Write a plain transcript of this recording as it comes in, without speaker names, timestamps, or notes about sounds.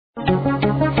When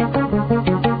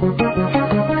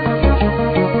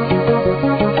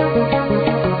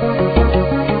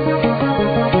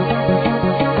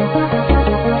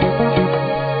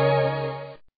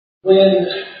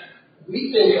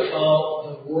we think about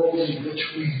the world in which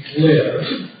we live,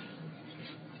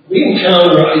 we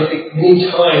encounter, I think,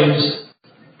 many times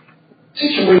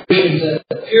situations that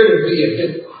appear to be a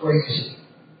bit crazy,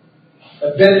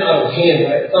 a bit out of hand.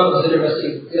 I thought it was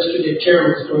interesting. Yesterday,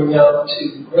 Karen was going out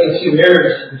to run a few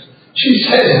errands, and she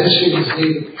said when she was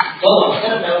leaving, "Well, I'm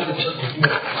headed out to the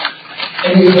world."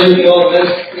 And we think,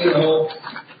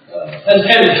 that's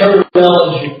kind of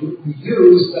terminology we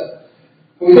use, but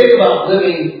when we think about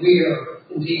living, we are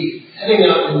indeed heading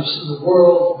out into the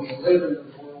world. We live in the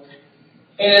world.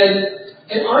 And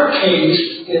in our case,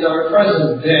 in our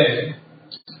present day,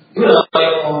 you and I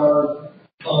are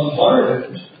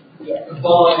bombarded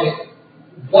by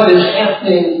what is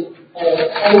happening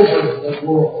all over the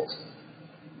world.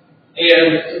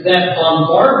 And that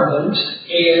bombardment,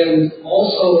 and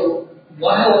also,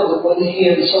 while on the one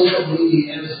hand, social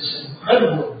media has this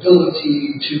incredible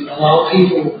ability to allow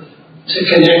people to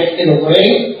connect in a way,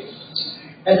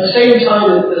 at the same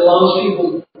time it allows people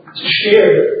to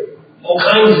share all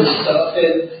kinds of stuff,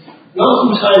 and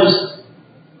oftentimes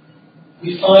we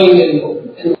find in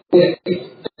the way they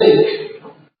think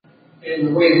and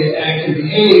the way they act and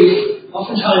behave,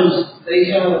 oftentimes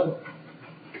they have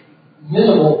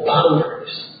minimal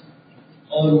boundaries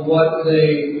on what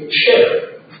they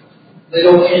share. They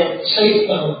don't have safe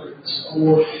boundaries.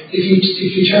 Or if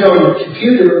you turn on your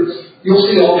computer, you'll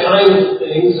see all kinds of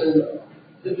things, and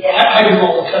I do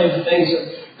all kinds of things,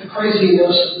 and the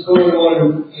craziness going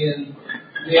on in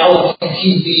reality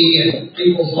TV and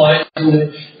people's lives, and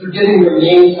they're getting their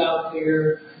names out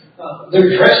there.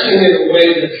 They're dressing in a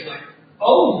way that's like,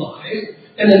 oh my,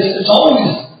 and it's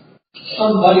always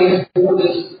somebody has worn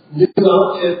this new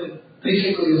outfit that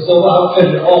basically is no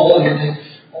outfit at all, and you think,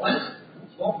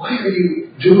 well, why are you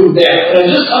doing that? And I'm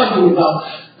just talking about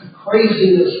the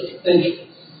craziness of thinking.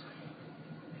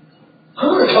 I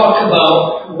want to talk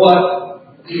about what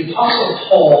the Apostle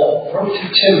Paul wrote to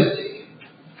Timothy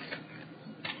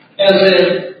as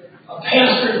a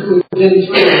pastor who had been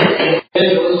through an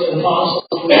evangelist, an apostle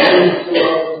who had been through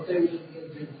all the things that he had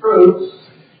been through.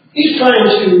 He's trying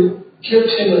to give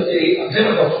Timothy a bit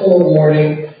of a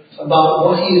forewarning about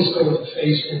what he is going to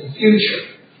face in the future.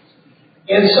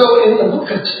 And so in the book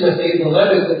of Timothy, the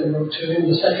letter that he wrote to him,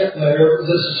 the second letter,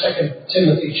 this is 2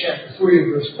 Timothy chapter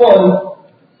 3, verse 1.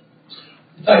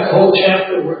 In fact, the whole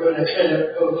chapter we're going to kind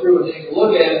of go through and take a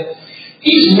look at it.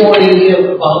 He's warning him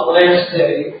about last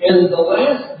day and the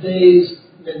last day's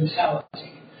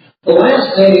mentality, the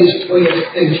last day's way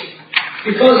of thinking.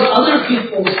 Because other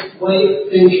people's way of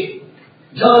thinking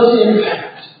does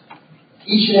impact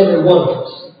each and every one of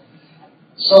us.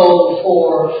 So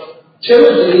for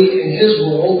Timothy in his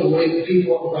world, the way the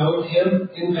people around him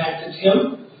impacted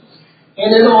him,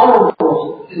 and in our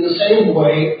world, in the same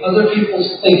way, other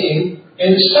people's thinking,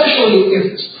 and especially if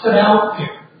it's put out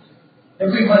there.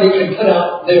 Everybody can put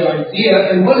out their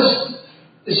idea, and what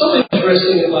is so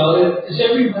interesting about it is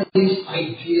everybody's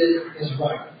idea is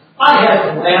right. I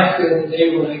had to laugh the other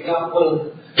day when I got one of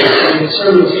the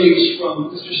sermon tapes from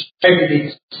Mr.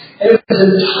 Spaghetti, and it was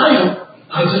entitled,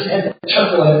 I just had to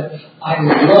chuckle at it, I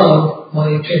love my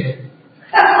opinion.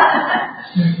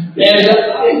 And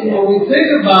when we think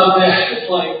about that, it's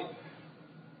like,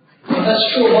 well, that's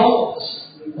true of all of us.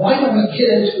 Why do we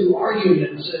get into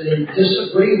arguments and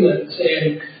disagreements?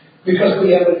 And because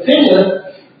we have an opinion,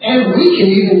 and we can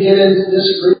even get into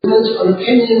disagreements on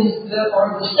opinions that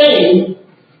are the same,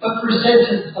 but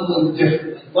presented a little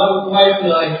differently. My wife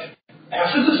and I,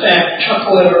 after the fact,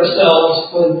 chuckle at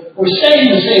ourselves when we're saying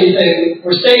the same thing,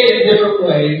 we're saying it in different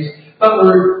ways, but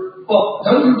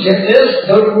don't you get this?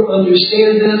 Don't you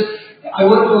understand this? I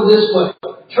want to go this way.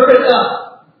 Turn it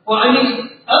up. Well,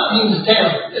 up means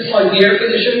down. It's like the air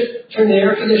conditioner. Turn the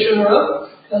air conditioner up.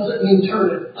 Doesn't mean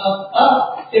turn it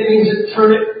up. It means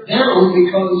turn it down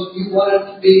because you want it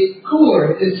to be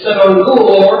cooler. It's set on cool,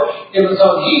 or if it's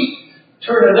on heat,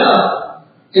 turn it up.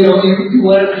 You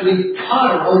want it to be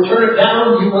hotter, or turn it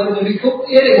down, you want it to be cool.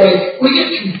 Anyway, we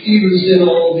get confused in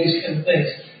all of these kind of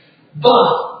things.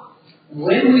 But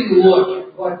when we look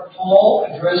at what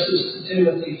Paul addresses to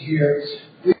Timothy here,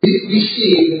 we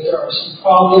see that there are some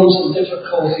problems and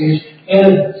difficulties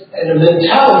and a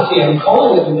mentality, I'm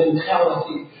calling it a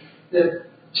mentality, that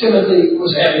Timothy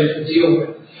was having to deal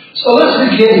with. So let's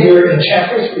begin here in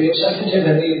chapter 3 of 2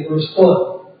 Timothy in verse 1.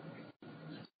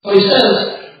 So he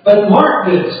says, but mark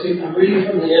this, I'm reading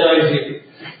from the NIV,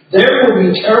 there will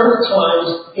be terrible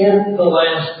times in the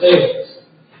last days.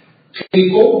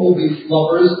 People will be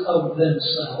lovers of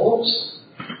themselves,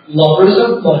 lovers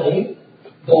of money,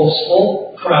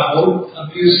 boastful, proud,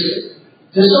 abusive,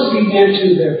 disobedient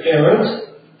to their parents,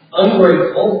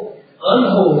 ungrateful,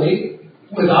 unholy,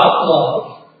 without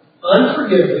love,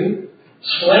 unforgiving,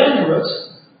 slanderous,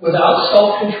 without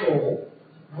self-control,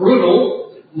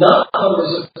 brutal, not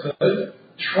lovers of good,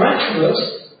 treacherous,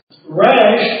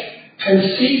 rash,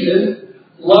 conceited,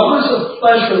 lovers of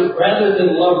pleasure rather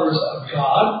than lovers of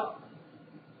God.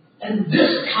 And this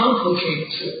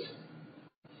complicates it.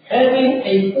 Having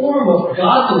a form of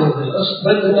godliness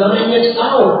but denying its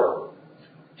power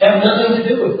have nothing to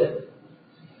do with it.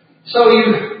 So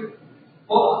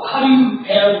how do you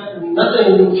have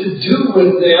nothing to do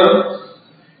with them?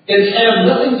 It has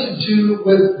nothing to do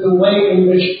with the way in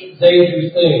which they do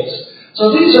things.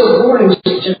 So these are warnings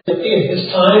to Timothy in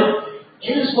his time,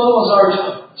 and as well as our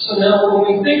time. So now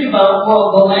when we think about,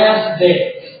 the last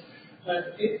days,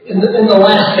 in the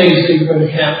last days things are going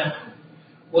to happen.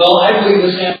 Well, I believe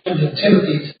this happened in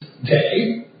Timothy's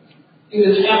day. It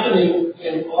is happening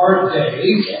in our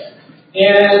days.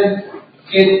 And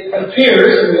it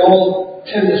appears, and we all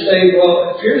tend to say,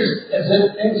 it appears as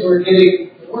if things are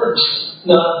getting worse,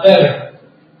 not better.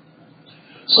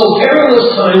 So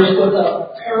perilous times with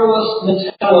a perilous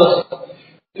mentality.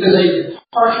 It is a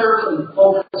departure from the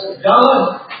focus of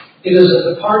God. It is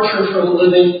a departure from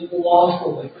living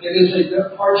lawfully. It is a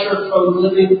departure from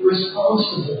living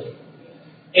responsibly.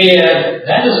 And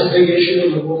that is a big issue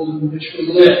in the world in which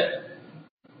we live.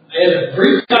 I had a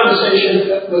brief conversation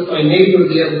with my neighbor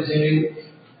the other day,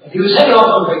 and he was heading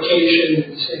off on vacation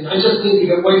and saying, I just need to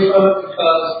get away from it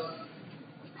because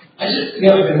I've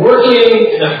been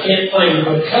working and I can't find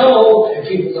hotel and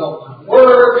people don't want to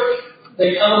work.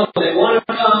 They come when they want to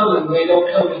come and they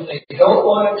don't come if they don't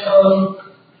want to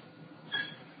come.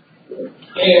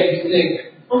 And you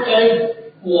think,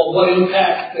 okay, well, what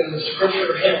impact does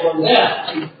Scripture have on that?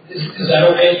 Is that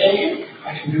okay, thinking?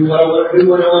 I can do what I want to do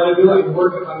when I want to do. I can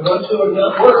work if I want to and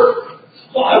not work.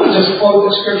 Well, I would just quote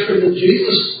the Scripture that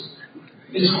Jesus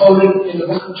is quoted in the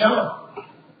book of John.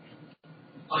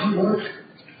 I work,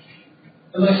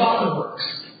 and my Father works.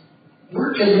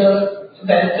 Work is not a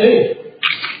bad thing.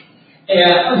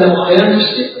 And now I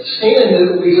understand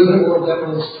that we live in a world that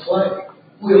wants to play.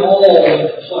 We all want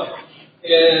to play.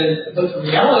 But the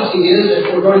reality is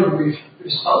that we're going to be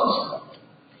responsible.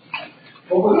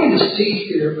 What we're going to see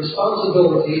here,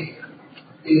 responsibility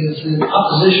is in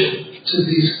opposition to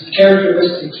these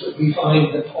characteristics that we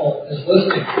find that Paul is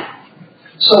listing.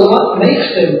 So what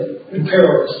makes them in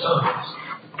perilous times?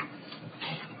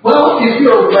 Well, if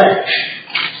you're rash,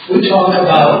 we talk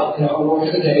about, in our world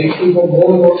today,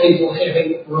 more and more people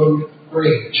having road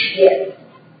rage. Yeah.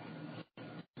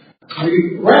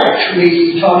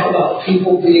 We talk about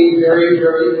people being very,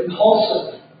 very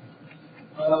impulsive.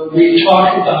 We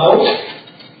talk about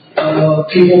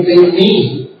people being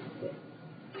mean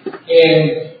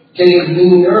and getting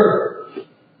meaner.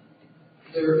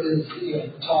 There is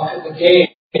talk of the gang,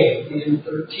 the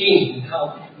M13,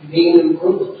 how mean and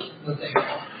brutal that they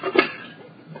are.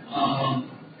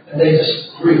 And they just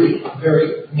really are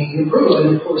very mean and brutal.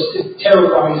 And of course, it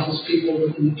terrorizes people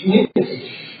within the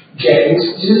community. Gangs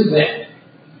do that.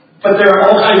 But there are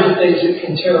all kinds of things that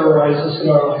can terrorize us in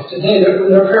our life today.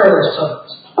 They're perilous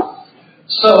times.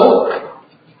 So,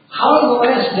 how are the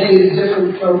last days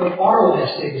different from our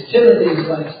last days, Timothy's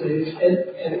last days,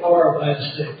 and our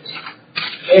last days?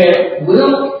 And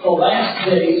will the last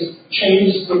days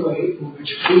change the way in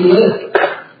which we live?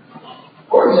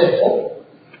 For example,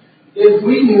 if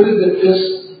we knew that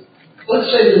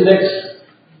let's say the next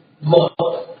month,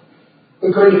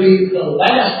 we're going to be the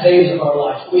last days of our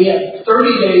life. We have 30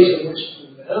 days in which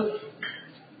to live.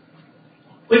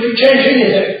 We could change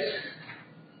anything.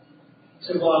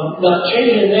 So, I'm not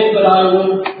changing anything, but I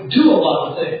would do a lot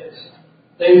of things.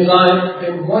 Things I've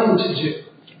been wanting to do.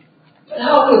 But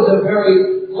how would the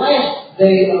very last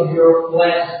day of your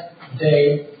last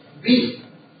day be?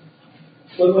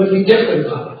 What would be different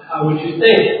about it? How would you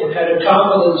think? What kind of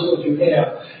confidence would you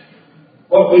have?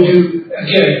 What would you,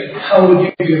 again, how would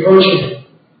you be approaching it?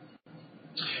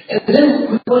 And then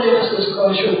we want to ask this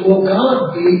question, will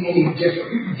God be any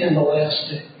different in the last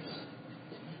days?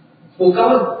 Will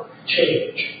God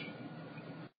change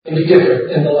and be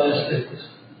different in the last days?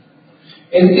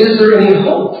 And is there any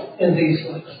hope in these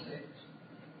last days?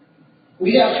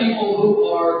 We have people who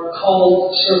are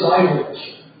called survivors.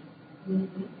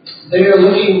 They are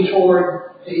looking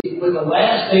toward with the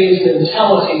last days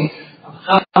mentality of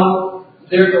how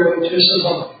they're going to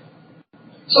survive.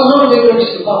 So how are they going to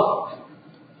survive?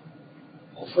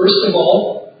 Well, first of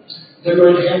all, they're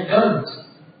going to have guns.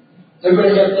 They're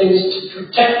going to have things to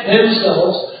protect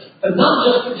themselves, but not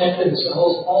just protect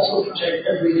themselves, also protect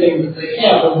everything that they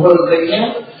have. And what do they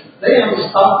have? They have a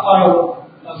stockpile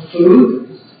of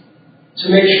food to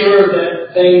make sure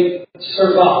that they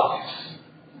survive.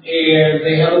 And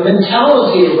they have a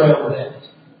mentality around that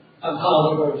of how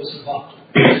they're going to survive.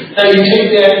 Now you take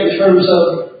that in terms of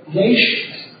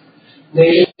nations.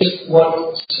 Nations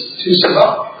want to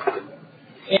survive.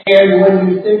 And when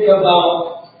you think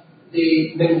about the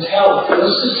mentality,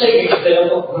 let's just take an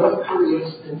example of North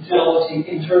Korea's mentality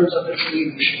in terms of its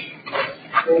leadership.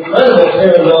 Incredible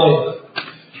paranoia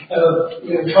of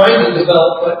trying to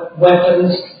develop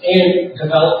weapons and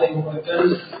developing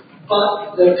weapons,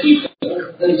 but the people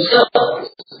themselves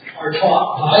are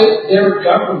taught by their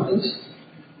government,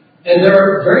 and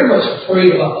they're very much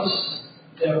afraid of us,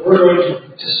 that we're going to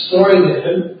destroy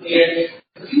them, and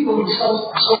the people themselves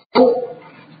are so,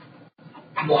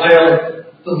 while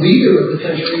the leader of the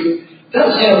country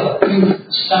does have a few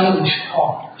stylish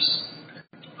cars,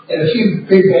 and a few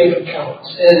big bank accounts,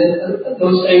 and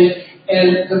those things,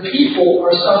 and the people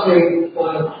are suffering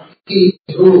while he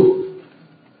ruled.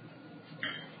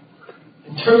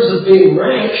 In terms of being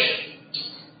rash,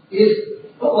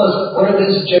 what was it? One of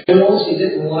his generals he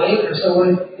didn't like, or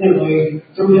someone, anyway,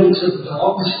 threw him to the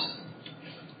dogs,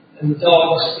 and the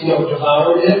dogs,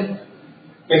 devoured him.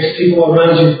 Makes people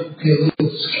around you be a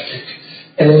little skeptic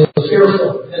and a little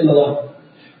fearful and the like.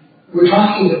 We're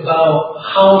talking about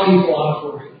how people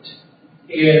operate.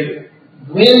 And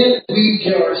when we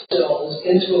get ourselves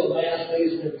into a last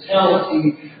days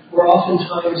mentality, we're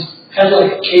oftentimes kind of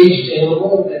like a caged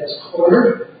animal that's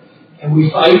cornered, and we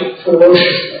fight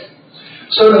ferociously.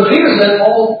 So it appears that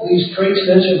all these traits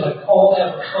mentioned by Paul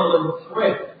have a common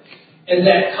thread. And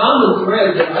that common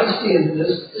thread that I see in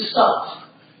this is self.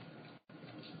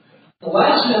 The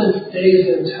last days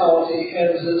mentality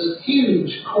has this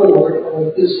huge cord,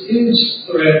 or this huge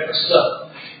thread of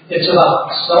self. It's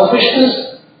about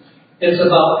selfishness. It's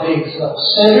about being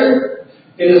self-centered.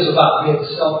 It is about being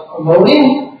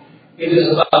self-promoting. It is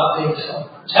about being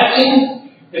self-protecting.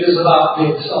 It is about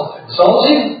being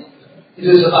self-exalting. It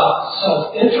is about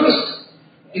self-interest.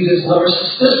 It is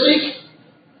narcissistic.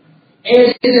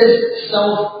 And it is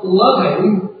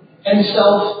self-loving and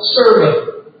self-serving.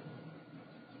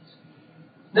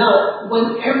 Now,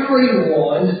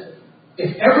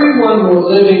 if everyone were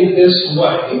living this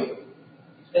way,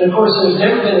 and of course there's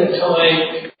never been a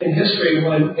time in history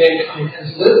when mankind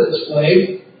has lived this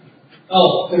way.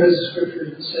 There is a scripture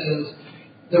that says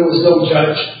there was no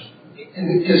judge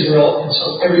in Israel, and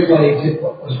so everybody did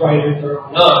what was right in their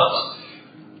own eyes.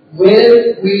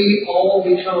 When we all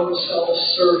become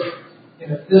self-serving,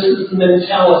 and if this is the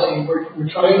mentality, we're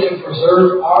trying to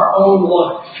preserve our own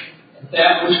life, and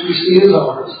that which we see as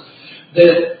ours,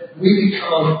 that we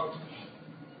become,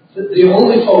 the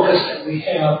only focus that we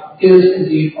have is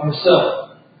indeed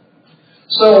ourselves.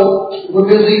 So we're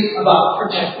busy about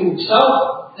protecting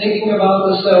self, thinking about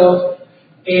the self,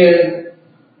 and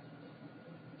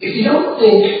if you don't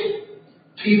think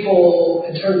people,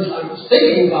 in terms of, I was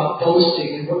thinking about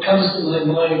boasting, and what comes to my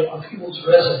mind are people's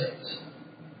resumes.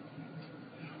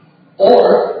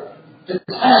 Or the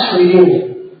class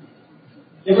reunion.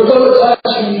 You ever go to a class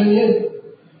reunion?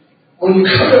 When you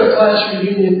go to a class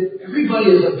reunion,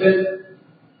 everybody is a bit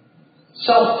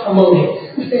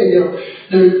self-promoting. They're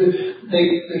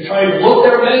trying to look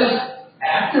their best,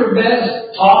 act their best,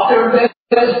 talk their best,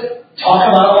 talk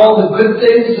about all the good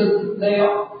things that they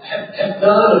have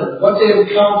done and what they have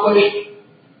accomplished.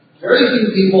 Very few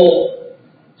people,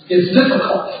 it's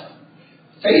difficult.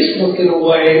 Facebook, in a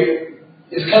way,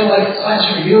 is kind of like a class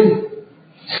reunion.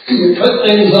 You put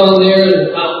things on there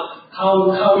about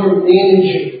how you're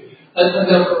managing a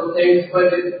number of things, but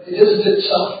it is a bit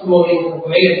self-promoting in a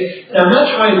way. And I'm not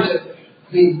trying to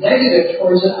be negative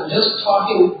towards it. I'm just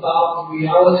talking about the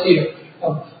reality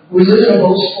of we live in a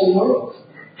boastful world.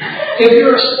 If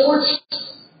you're a sports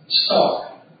star,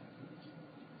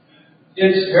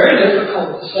 it's very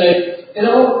difficult to say, I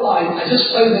just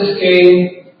played this game,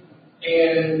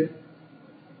 and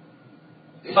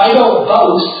if I don't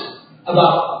boast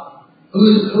about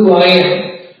who I am,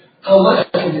 how much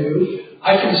I can do,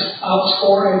 I can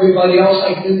outscore everybody else,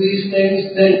 I can do these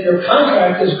things, then your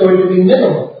contract is going to be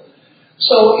minimal.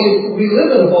 So we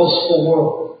live in a boastful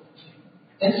world.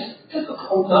 It's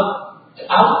difficult not to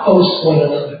outboast one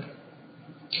another.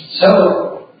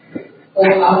 So,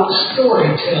 or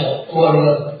out-storytell one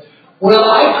another. Well,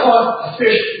 I caught a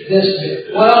fish this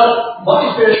big. Well,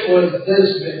 my fish was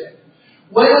this big.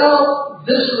 Well,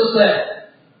 this was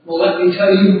that. Well, let me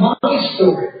tell you my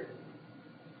story.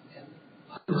 And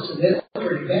I was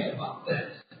pretty bad about that.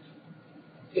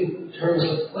 in terms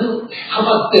of, well, how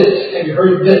about this? Have you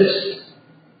heard of this?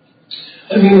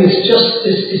 I mean,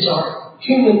 it's our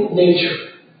human nature.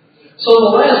 So in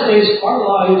the last days, our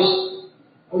lives,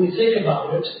 when you think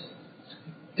about it,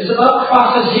 is about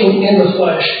prophesying in the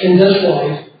flesh, in this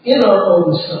life, in our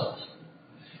own self.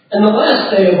 And the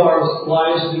last day of our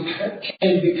lives, we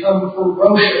can become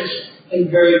ferocious and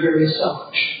very, very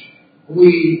selfish.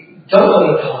 We don't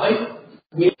want to die.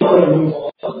 We don't want to move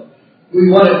on. We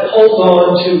want to hold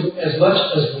on to as much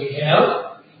as we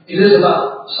have. It is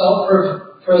about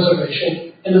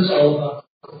self-preservation, and it's all about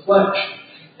the flesh.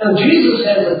 Now, Jesus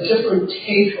has a different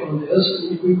take on this.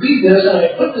 And we read this, and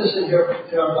I put this in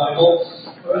our Bible,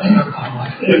 or in our Bible,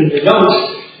 I put it in your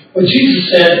notes. What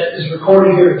Jesus said is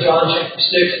recorded here in John chapter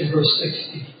 6 and verse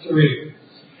 63.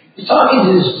 He's talking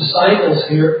to his disciples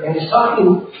here, and he's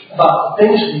talking about the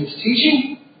things that he's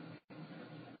teaching.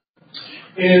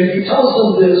 And he tells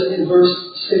them this in verse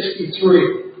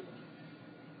 63.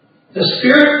 The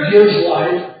Spirit gives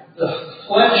life, the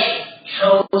flesh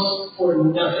counts for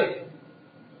nothing.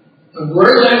 The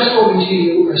words I've spoken to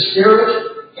you are spirit,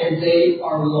 and they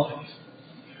are life.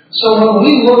 So when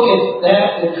we look at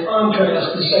that in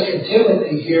contrast to 2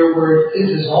 Timothy here, where it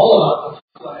is all about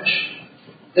the flesh,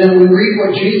 then we read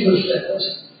what Jesus says,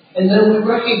 and then we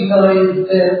recognize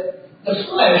that the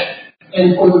flesh,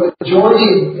 and for the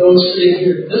majority of those sitting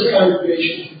here in this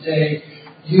congregation today,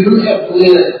 you have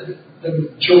lived the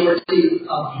majority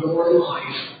of your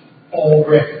life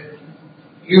already.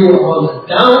 You are on the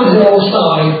downhill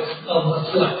side of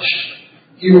the flesh.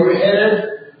 You are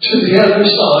headed to the other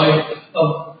side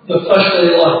of the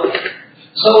fleshly life.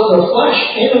 So the flesh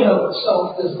in and of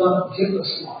itself does not give us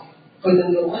life. But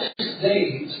in the last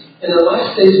days,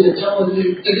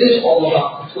 mentality, it is all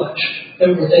about the flesh that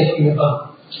we're thinking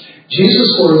about.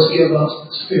 Jesus' words give us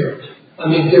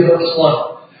give us life.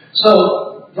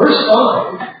 So, verse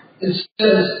 5, it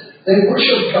says, they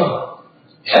worship God,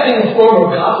 having a form of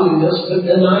godliness, but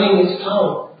denying its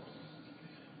power.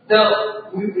 Now,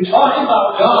 we talk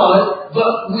about God,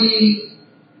 but we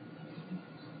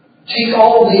take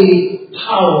all the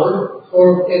power,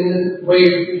 or in the way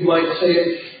you might say it,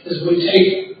 is we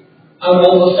take out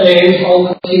all the fame, all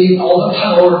the teeth, all the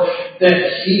power that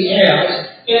He has,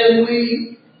 and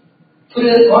we put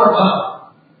it in our power.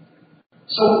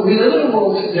 So we live in a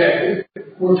world today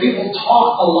where people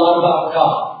talk a lot about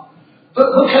God. But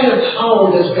what kind of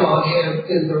power does God have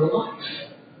in their life?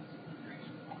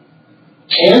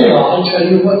 Can God tell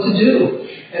you what to do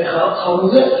and how to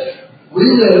live? We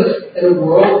live in a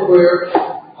world where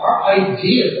our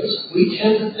ideas, we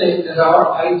tend to think that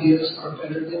our ideas are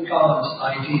better than God's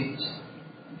ideas.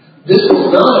 This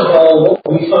is not at all what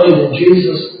we find in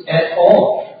Jesus at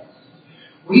all.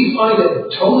 We find a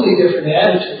totally different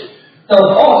attitude.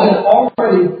 Now, Paul had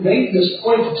already made this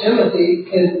point to Timothy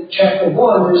in chapter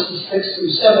 1, verses 6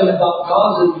 through 7, about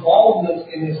God's involvement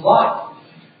in his life.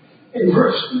 In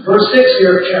verse 6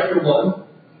 here of chapter 1,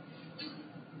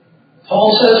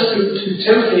 Paul says to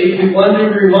Timothy, he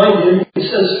wanted to remind him, he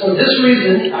says, for this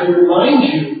reason I remind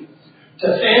you to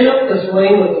fan up the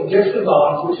flame of the gift of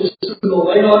God, which is through the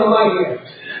laying on of my hands.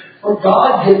 For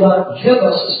God did not give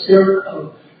us a spirit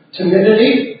of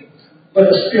timidity, but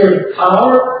a spirit of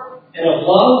power and of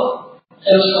love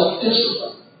and of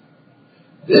self-discipline.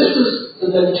 This is the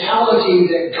mentality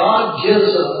that God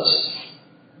gives us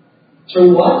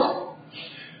through what?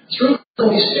 Through the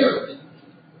Holy Spirit.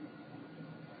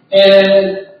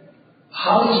 And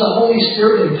how does the Holy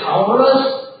Spirit empower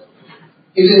us?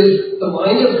 It is the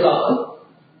mind of God.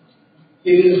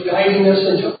 It is guiding us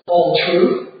into all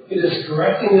truth. It is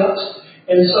directing us.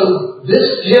 And so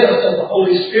this gift of the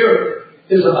Holy Spirit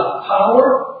is about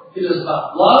power. It is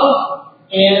about love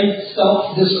and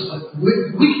self-discipline.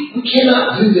 We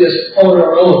cannot do this on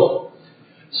our own.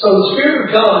 So the Spirit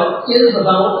of God is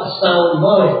about a sound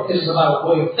mind. It is about a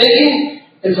way of thinking.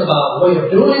 It's about a way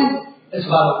of doing. It's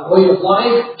about a way of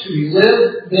life to be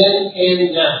lived then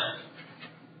and now.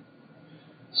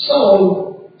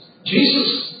 So,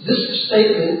 this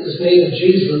statement is made of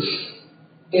Jesus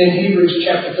in Hebrews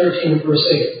chapter 13, verse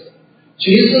 8.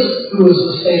 Jesus, who is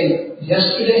the same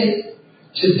yesterday,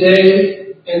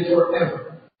 today, and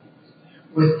forever.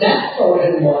 With that thought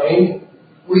in mind,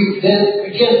 we then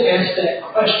again ask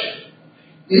that question.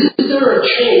 Is there a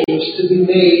change to be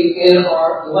made in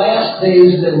our last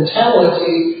days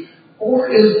mentality, or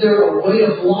is there a way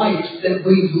of life that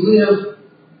we live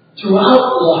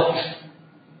throughout life?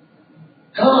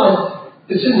 God,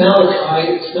 it's in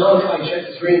Malachi,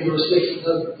 chapter 3 and verse 6,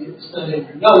 it's not in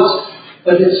your notes,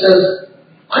 but it says,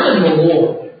 I am the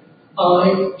Lord,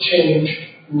 I change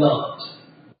not.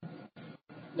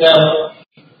 Now,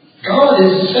 God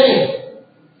is the same.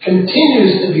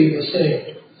 continues to be the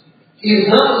same. He is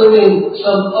not living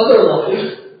some other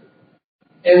life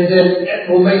and then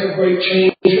will make a great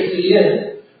change at the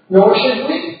end, nor should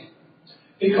we.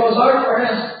 Because our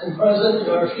past and present and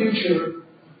our future,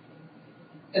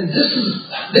 and this is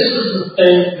the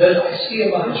thing that I see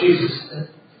about Jesus, that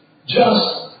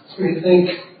just when you think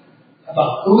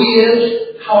about who he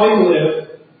is, how he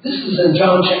lived, this is in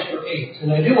John chapter 8.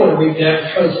 And I do want to read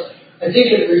that because I think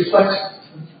it reflects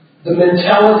the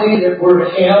mentality that we're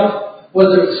to have,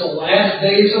 whether it's the last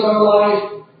days of our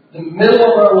life, the middle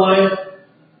of our life,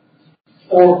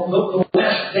 or the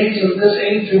last days of this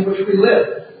age in which we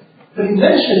live. But he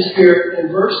mentions here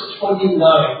in verse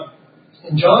 29,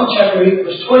 in John chapter 8,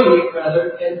 verse 28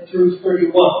 rather, and through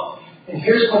 31. And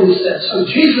here's what he says. So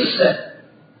Jesus said,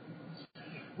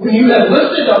 when you have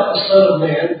lifted up the Son of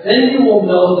Man, then you will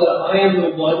know that I am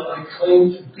the one I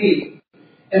claim to be.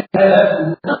 And I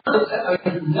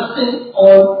have nothing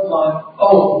on my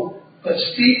own, but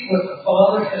speak what the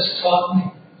Father has taught me.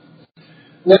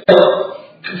 Now,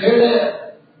 compare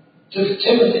that to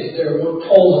Timothy there, where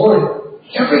Paul's warning.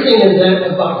 Everything in that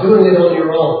about doing it on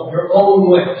your own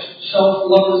way.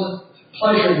 Self-lovers of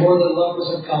pleasure more than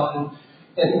lovers of God.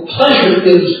 And pleasure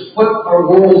is what our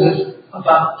world is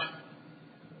about.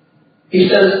 He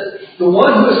says, the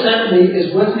one who has sent me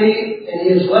is with me, and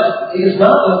he has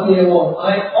not left me alone.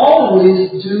 I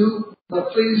always do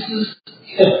what pleases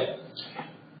him.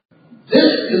 This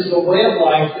is the way of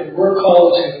life that we're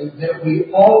called to, that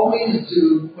we always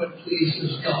do what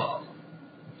pleases God.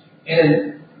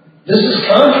 And this is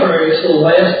contrary to the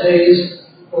last days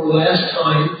or last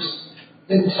times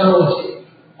mentality.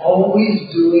 Always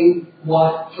doing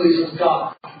what pleases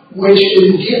God. Which,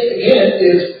 again,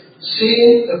 is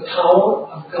seeing the power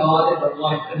of God in our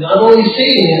life. And not only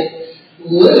seeing it,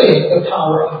 living the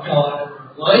power of God in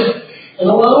our life, and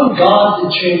allowing God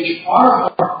to change our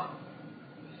heart.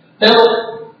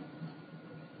 Now,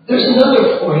 there's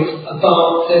another point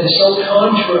about that is so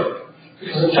contrary.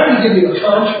 Because I'm trying to give you a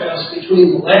contrast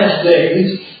between the last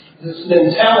days, this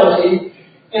mentality,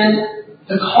 and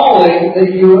the calling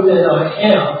that you and I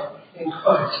have in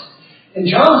Christ. In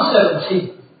John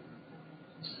 17,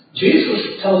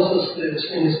 Jesus tells us this,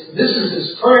 and this is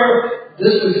his prayer,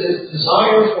 this is his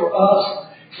desire for us.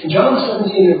 In John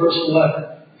 17 and verse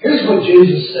 11, here's what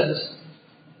Jesus says,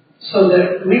 so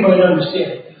that we might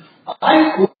understand.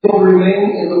 I will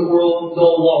remain in the world no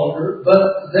longer,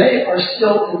 but they are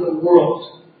still in the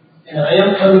world. And I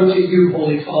am coming to you,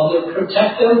 Holy Father.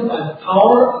 Protect them by the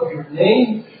power of your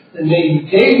name, the name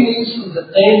you gave me, so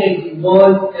that they may be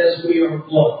one as we are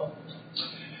one.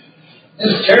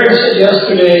 As Karen said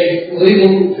yesterday,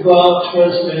 leaving to go out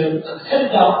towards men, I'm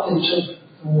headed out into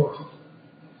the world.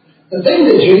 The thing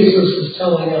that Jesus is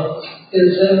telling us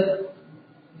is that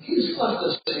he's left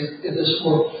us here in this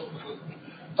world.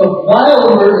 But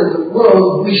while we're in the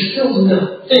world, we still do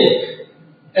not think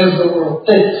as the world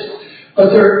thinks.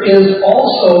 But there is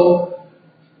also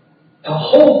a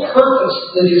whole purpose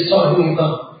that he's talking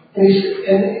about. And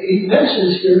he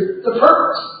mentions here the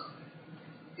purpose.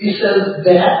 He says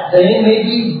that they may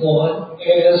be one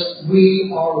as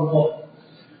we are one.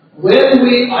 When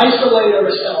we isolate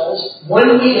ourselves,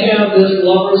 when we have this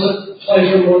lovers of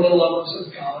pleasure more than lovers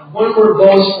of God, when we're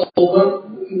boastful,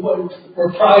 when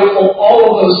we're prideful, all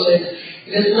of those things,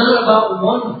 it is not about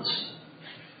oneness.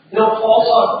 You know, Paul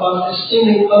talked about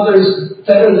esteeming others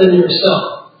better than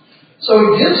yourself. So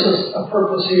he gives us a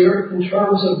purpose here in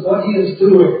terms of what he is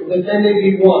doing, that they may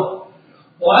be one.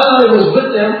 While I was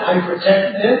with them, I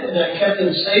protected them, and I kept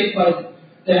them safe by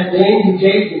that name you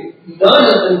gave me. None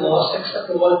have been lost except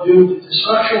the one doomed to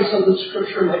destruction, so that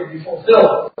Scripture may be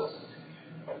fulfilled.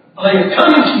 I am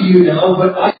coming to you now,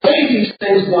 but I say these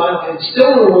things while I am still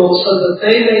in the world, so that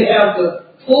they may have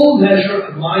the full measure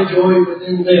of my joy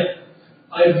within them.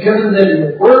 I have given them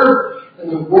your word,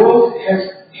 and the world has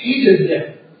hated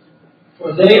them.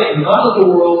 For they are not of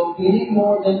the world any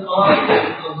more than I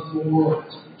am of the world.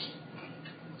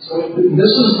 So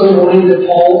this is the warning that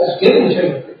Paul is giving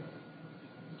Timothy.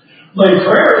 My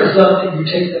prayer is not that you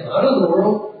take them out of the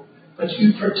world, but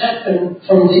you protect them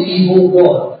from the evil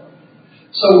one.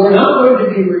 So we're not going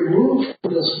to be removed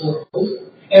from this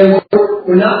world, and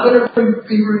we're not going to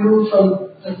be removed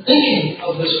from the thinking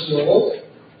of this world.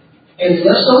 And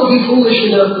let's not be foolish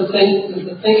enough to think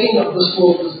that the thinking of this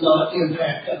world does not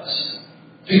impact us.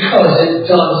 Because it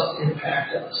does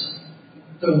impact us.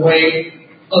 The way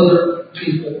other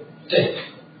people think.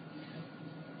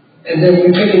 And then we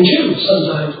pick and choose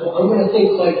sometimes. Well, I'm going to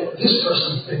think like this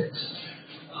person thinks.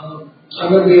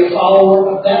 I'm going to be a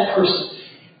follower of that person.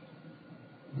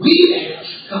 We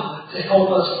ask God to help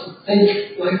us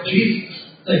think like Jesus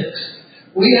thinks.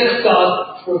 We ask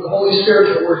God for the Holy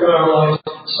Spirit to work in our lives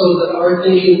so that our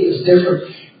thinking is different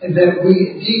and that we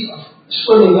indeed are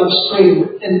swimming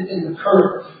upstream in the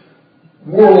current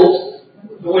world,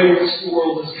 the way in which the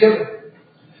world is given.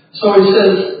 So he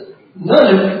says, none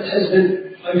of it has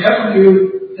been, I'm coming to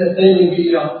you that they may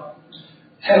be now,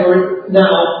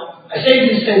 I say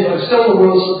these things, I'm still in the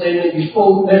world so they may be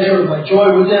full measure of my joy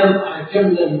with them. I have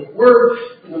given them the word,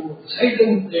 and the world has hated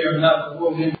them. They are not the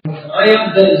world any more than I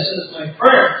am. Then it says, my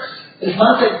prayer is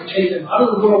not that you take them out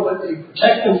of the world, but that you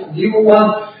protect them from the evil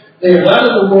one. They are not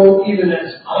of the world, even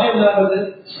as I am not of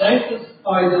it.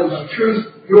 Sanctify them by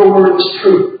truth. Your word is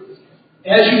truth.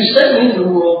 As you sent me in the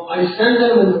world, I send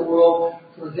them in the world.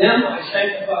 For them I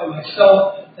sanctify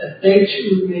myself, that they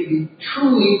too may be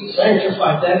truly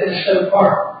sanctified. That is set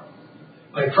apart.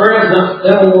 My prayer is not for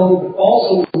them alone, but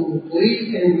also who will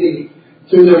believe in me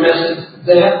through their message,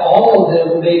 that all of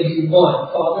them may be one.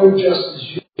 Father, just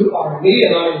as you are in me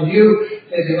and I in you,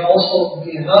 may they also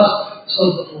be in us, so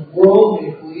that the world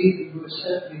may believe that you have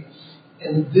sent me.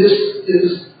 And this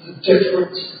is the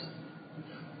difference.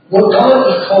 What God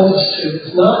has called us to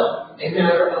is not a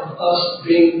matter of us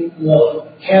being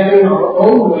one, having our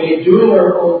own way, doing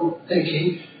our own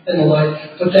thinking and the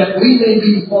like, but that we may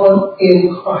be one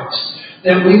in Christ.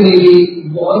 That we may be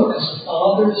one as the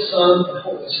Father, Son, and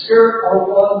Holy Spirit are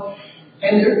one,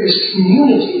 and there is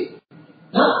community,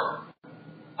 not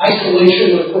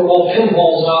isolation that we're all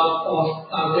pinballs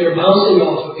out there bouncing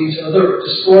off of each other,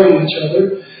 destroying each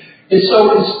other. And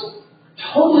so it's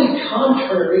totally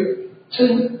contrary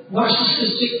to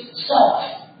narcissistic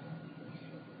self.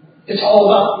 It's all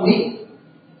about me.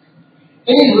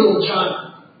 Any little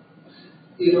child,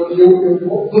 your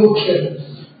little kid,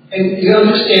 and you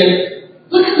understand,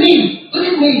 look at me, look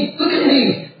at me, look at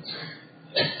me.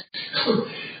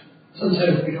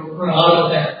 Sometimes we don't run out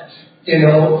of that,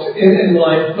 in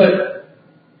life, but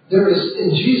there is, in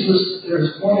Jesus, there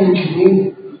is one in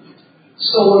communion.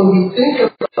 So when we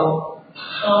think about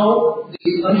how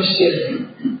the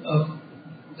understanding of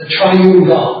the triune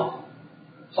God,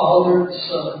 Father,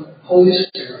 Son, Holy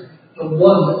Spirit, the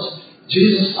oneness,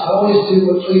 Jesus, I always do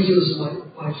what pleases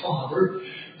my Father.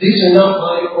 These are not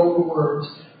my own words.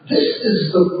 This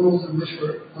is the world in which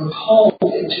we're called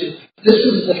into. This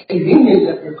is the communion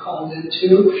that we're called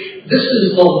into. This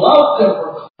is the love that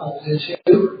we're called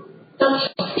into.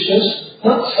 Not selfishness,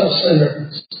 not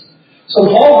self-centeredness. So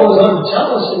Paul goes on to tell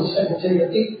us in 2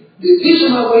 Timothy, these are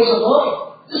my ways of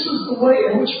life. This is the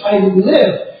way in which I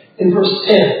live in verse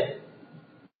 10.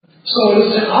 So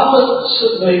it's the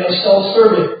opposite way of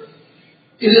self-serving.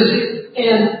 It is,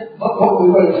 and what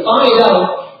we're going to find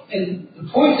out, and the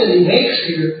point that he makes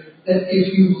here, that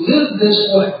if you live this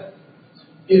way,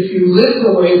 if you live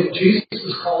the way that Jesus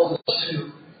has called us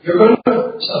to, you're going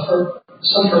to suffer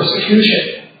some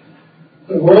persecution.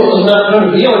 The world is not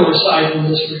going to be on your side in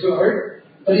this regard,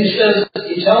 but he tells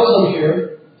them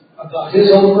here about his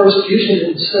own persecution,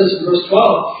 and it says in verse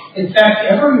 12, in fact,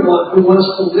 everyone who wants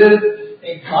to live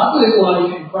a godly life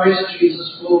in Christ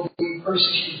Jesus will be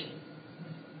persecuted.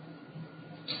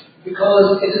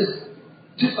 Because it is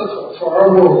difficult for our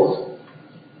world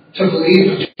to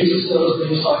believe that Jesus knows what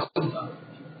he's talking about,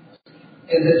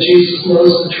 and that Jesus knows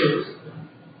the truth,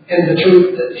 and the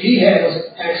truth that he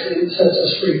has actually sets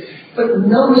us free. But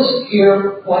notice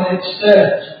here what it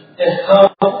says and how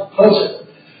it puts it.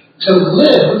 To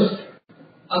live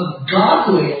a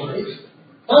godly life,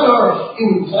 not our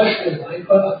human fleshly life,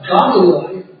 but a godly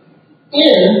life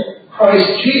in Christ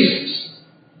Jesus.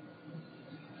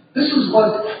 This is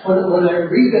what, when I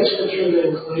read that scripture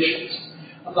in Galatians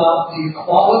about the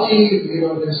equality,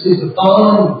 there's the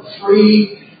bond,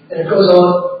 free, and it goes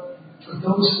on for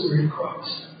those who are in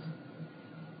Christ.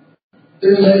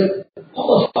 There's a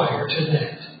qualifier to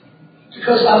that.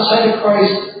 Because outside of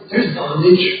Christ, there's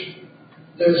bondage,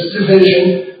 there's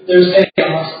division, there's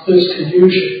chaos, there's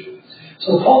confusion.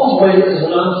 So Paul's way is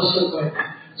an opposite way.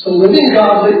 So living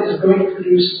godly is going to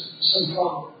produce some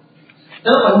problems.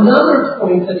 Now, another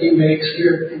point that he makes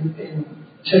here in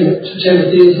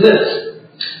Timothy is this.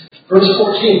 Verse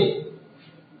 14.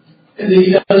 And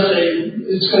he does say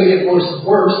it's going to get worse and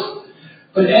worse.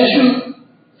 But as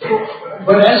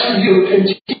for you,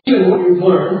 continue in what you've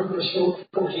learned, verse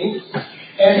 14,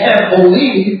 and have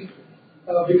believed,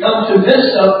 become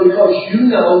convinced of, because you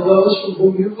know those from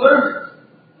whom you've learned.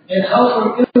 And how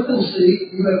from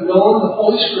infancy you have known the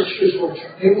Holy Scriptures, which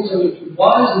are able to make you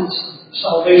wise in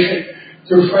salvation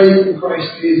through faith in Christ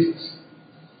Jesus.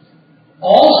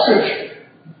 All Scripture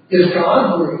is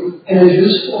God-breathed and is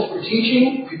useful for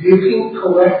teaching, rebuking,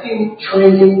 correcting,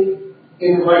 training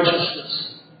in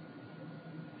righteousness.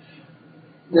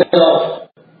 Now,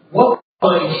 what we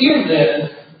find here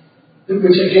then,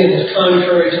 which again is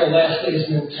contrary to last day's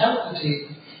mentality,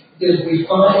 is we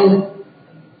find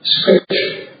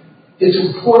Scripture, its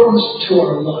importance to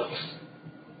our life,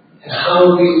 and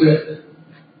how we live.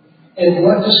 And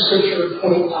what does Scripture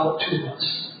point out to us?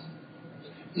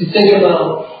 You think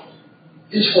about,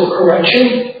 it's for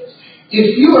correction.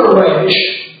 If you are rash,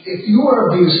 if you are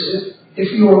abusive,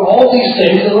 if you are all these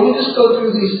things, and let me just go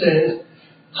through these things,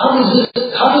 how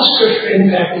does Scripture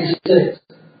impact these things?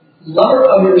 Lover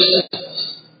of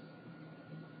yourselves.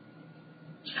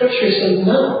 Scripture says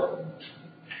no.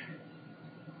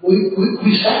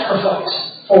 We sacrifice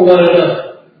for one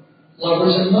another.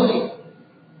 Lovers of money.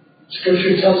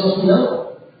 Scripture tells us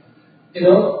no.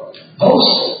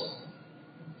 Boasting.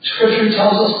 Scripture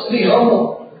tells us to be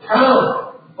humble,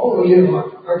 proud.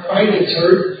 Our pride gets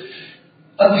hurt.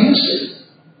 Abusive.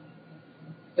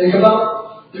 Think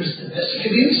about, there's domestic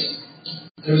abuse.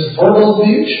 There's verbal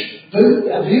abuse,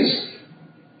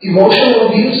 emotional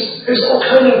abuse. There's all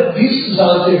kinds of abuses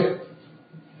out there.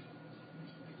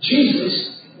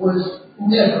 Jesus was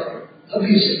never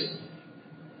abusive.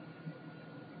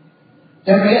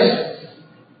 Never has been.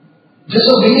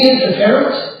 Disobedient to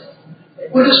parents.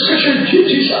 What does Scripture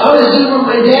teach? I was doing what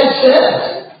my dad said.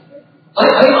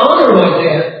 I honor my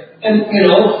dad. And,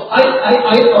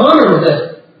 I honor them.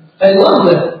 I love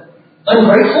them.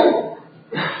 Ungrateful.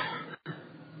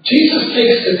 Jesus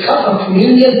takes the cup of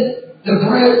communion, the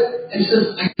bread, and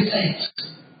says, I give thanks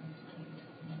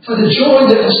for the joy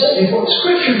that was set before.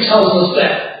 Scripture tells us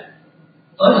that.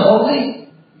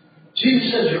 Unholy.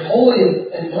 Jesus says you're holy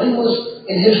and blameless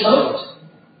in His sight.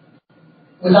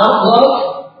 Without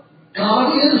love,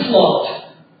 God is love.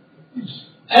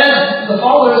 As the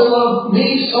Father has loved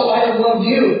me, so I have loved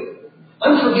you.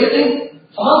 Unforgiving,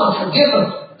 Father, forgive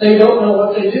them. They don't know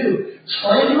what they do.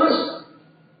 Slanderous?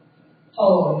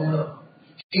 Oh no.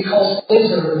 He calls things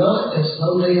that are not as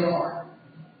though they are.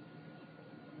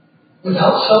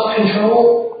 Without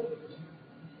self-control,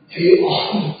 he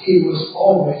was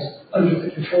always under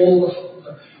the control of the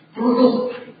Father.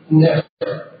 Brutal? Never.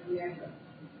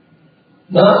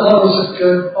 Not lovers of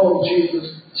good. Oh,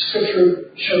 Jesus.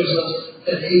 Scripture shows us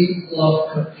that He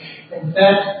loved good. In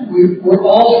fact, we're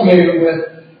all familiar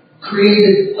with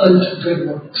created unto good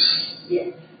works.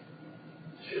 Yes.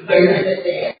 Prepared in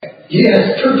advance.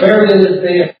 Yes, prepared in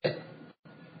advance.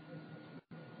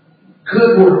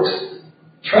 Good works.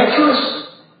 Treacherous?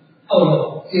 Oh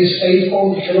no. He is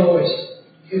faithful. He can always.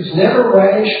 He was never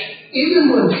rash.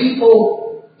 Even when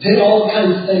people did all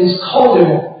kinds of things, called Him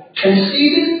on.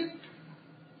 Conceited,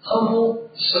 humble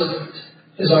servant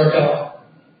is our God.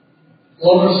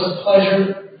 Lovers of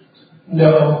pleasure?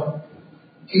 No.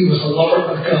 He was a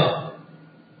lover of God.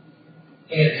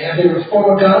 And having a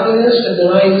form of godliness and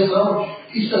denying His power,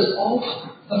 He says,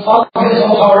 the Father has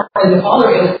all power, and the Father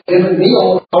has given me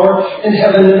all power in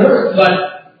heaven and earth. But,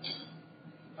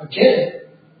 again,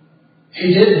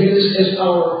 He didn't use His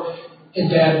power in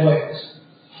bad ways.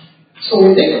 So when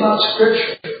we think about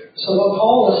Scripture, so what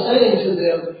Paul is saying to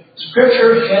them,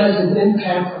 Scripture has an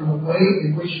impact on the way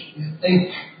in which you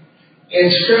think.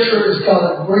 And Scripture is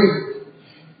God-breathed.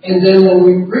 And then when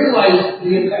we realize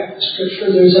the impact of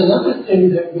Scripture, there's another thing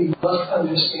that we must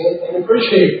understand and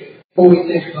appreciate when we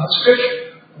think about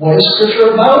Scripture. What is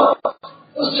Scripture about?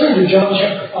 Let's turn to John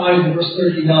chapter 5 and verse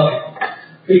 39.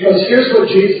 Because here's what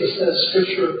Jesus says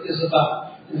Scripture is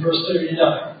about in verse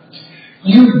 39.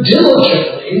 You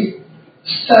diligently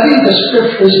study the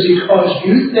Scriptures because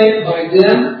you think by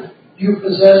them you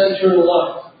possess eternal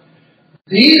life.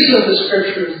 These are the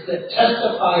Scriptures that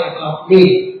testify about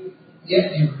me,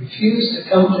 yet you refuse to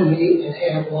come to me and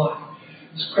have life.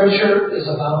 Scripture is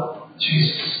about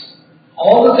Jesus.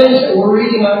 All the things that we're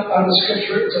reading out of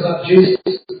Scripture is about Jesus.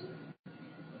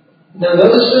 Now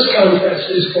notice this contrast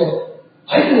is going,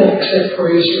 I do not accept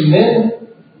praise from men,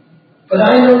 but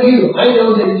I know you. I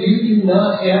know that you do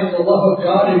not have the love of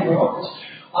God in your hearts.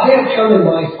 I have come in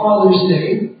my Father's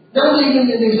name, not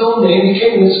even in His own name, He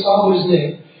came in His Father's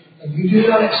name, and you do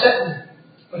not accept me.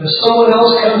 But if someone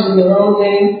else comes in their own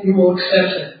name, you will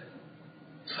accept it.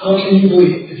 How can you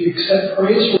believe if you accept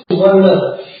praise from one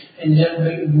another and yet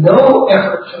make no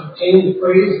effort to obtain the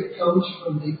praise that comes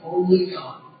from the only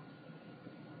God?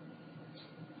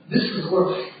 This is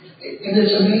where, and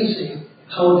it's amazing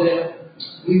how that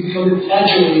we become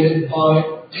infatuated by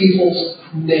people's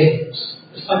names.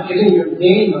 It's like getting your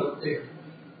name out there.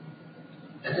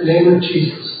 At the name of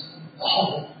Jesus,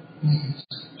 all needs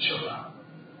show up.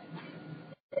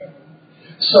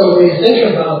 So when you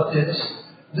think about this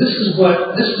is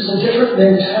a different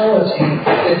mentality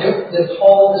that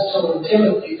Paul is telling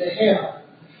Timothy to have.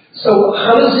 So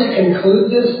how does he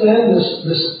conclude this then?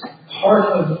 This heart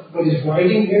of what he's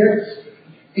writing here.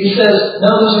 He says,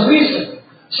 now there's a reason.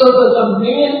 So that the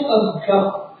man of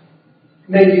God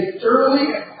may be thoroughly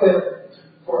equipped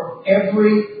for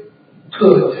every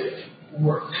good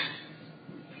work.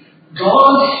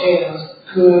 God has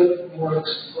good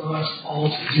works for us all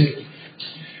to do.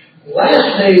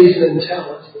 Last day's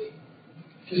mentality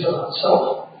is about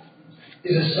self. It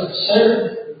is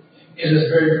self-centered. It is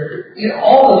very,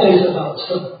 all the things about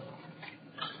self.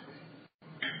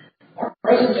 Our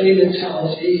present day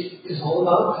mentality is all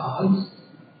about God,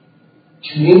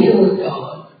 communion with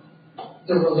God,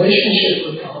 the relationship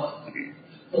with God,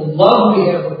 the love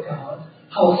we have with God,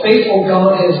 how faithful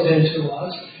God has been to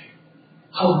us,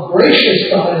 how gracious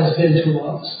God has been to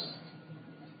us,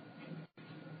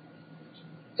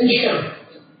 and sharing it.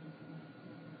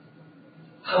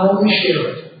 How we share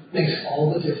it makes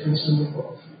all the difference in the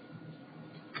world.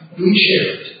 We share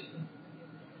it.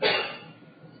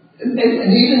 And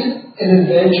even in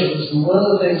evangelism, one of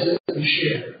the things that we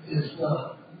share is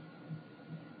not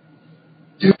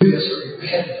do this or you're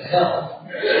headed to hell.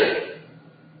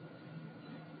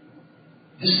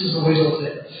 This is the way to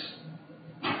live.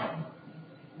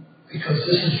 Because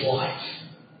this is life.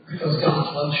 Because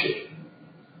God loves you.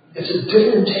 It's a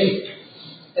different take.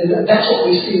 And that's what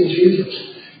we see in Jesus.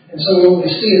 And so when we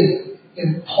see in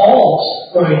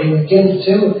Paul's writing again to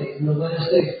Timothy in the last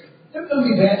days, there are going to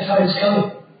be bad times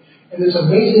coming. And it's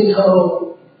amazing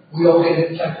how we all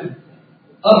get infected,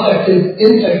 and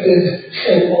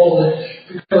all that.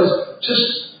 Because just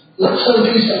let some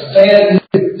piece of bad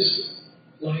news,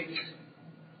 like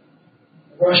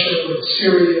Russia or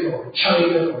Syria or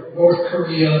China or North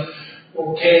Korea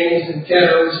or gangs and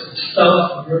ghettos and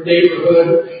stuff in your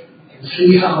neighborhood, and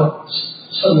see how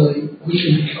suddenly we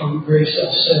can become very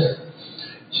self-centered.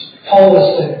 Paul is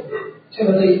saying,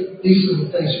 Timothy, these are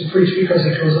the things you preach, because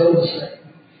it goes on to say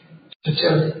to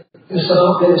Timothy,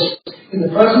 in the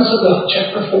presence of God,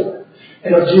 chapter 4,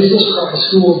 and of Jesus Christ,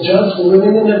 who will judge the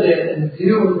living and the dead in the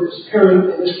view of his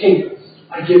appearing in his kingdom,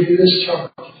 I give you this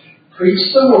charge.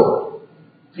 Preach the word.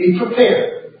 Be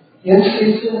prepared. In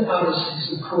season and out of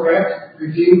season, correct,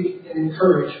 rebuke, and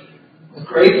encourage with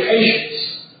great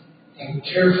patience and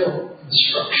careful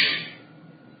instruction.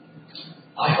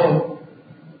 I hope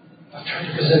I've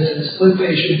tried to present this with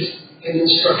patience and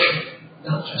instruction,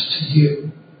 not just to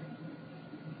you,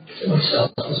 to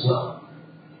myself as well.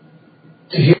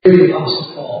 To hear the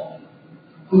Apostle Paul,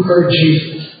 who heard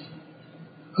Jesus,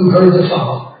 who heard the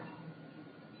Father,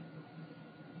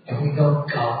 and we know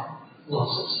God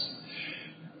loves us.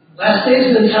 Last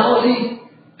day's mentality,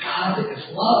 God is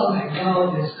love and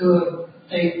God is good.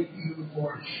 Thank you,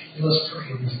 Lord. And let's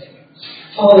pray in His name.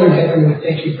 Father in heaven, we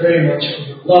thank you very much for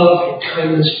your love, your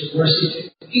kindness, your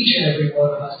mercy to each and every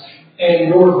one of us, and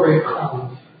your great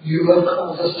calling. You have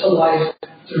called us to life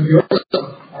through your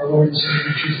Son, our Lord and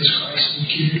Savior Jesus Christ. We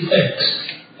give you thanks,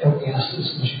 and we ask this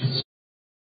in Jesus'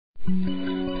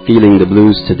 name. Feeling the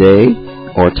blues today,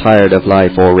 or tired of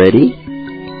life already?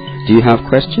 Do you have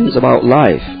questions about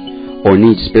life, or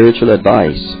need spiritual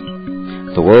advice?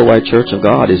 The Worldwide Church of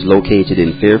God is located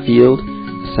in Fairfield,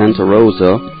 Santa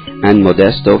Rosa, and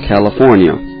Modesto,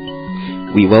 California.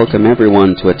 We welcome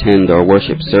everyone to attend our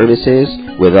worship services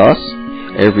with us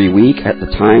every week at the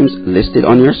times listed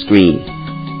on your screen.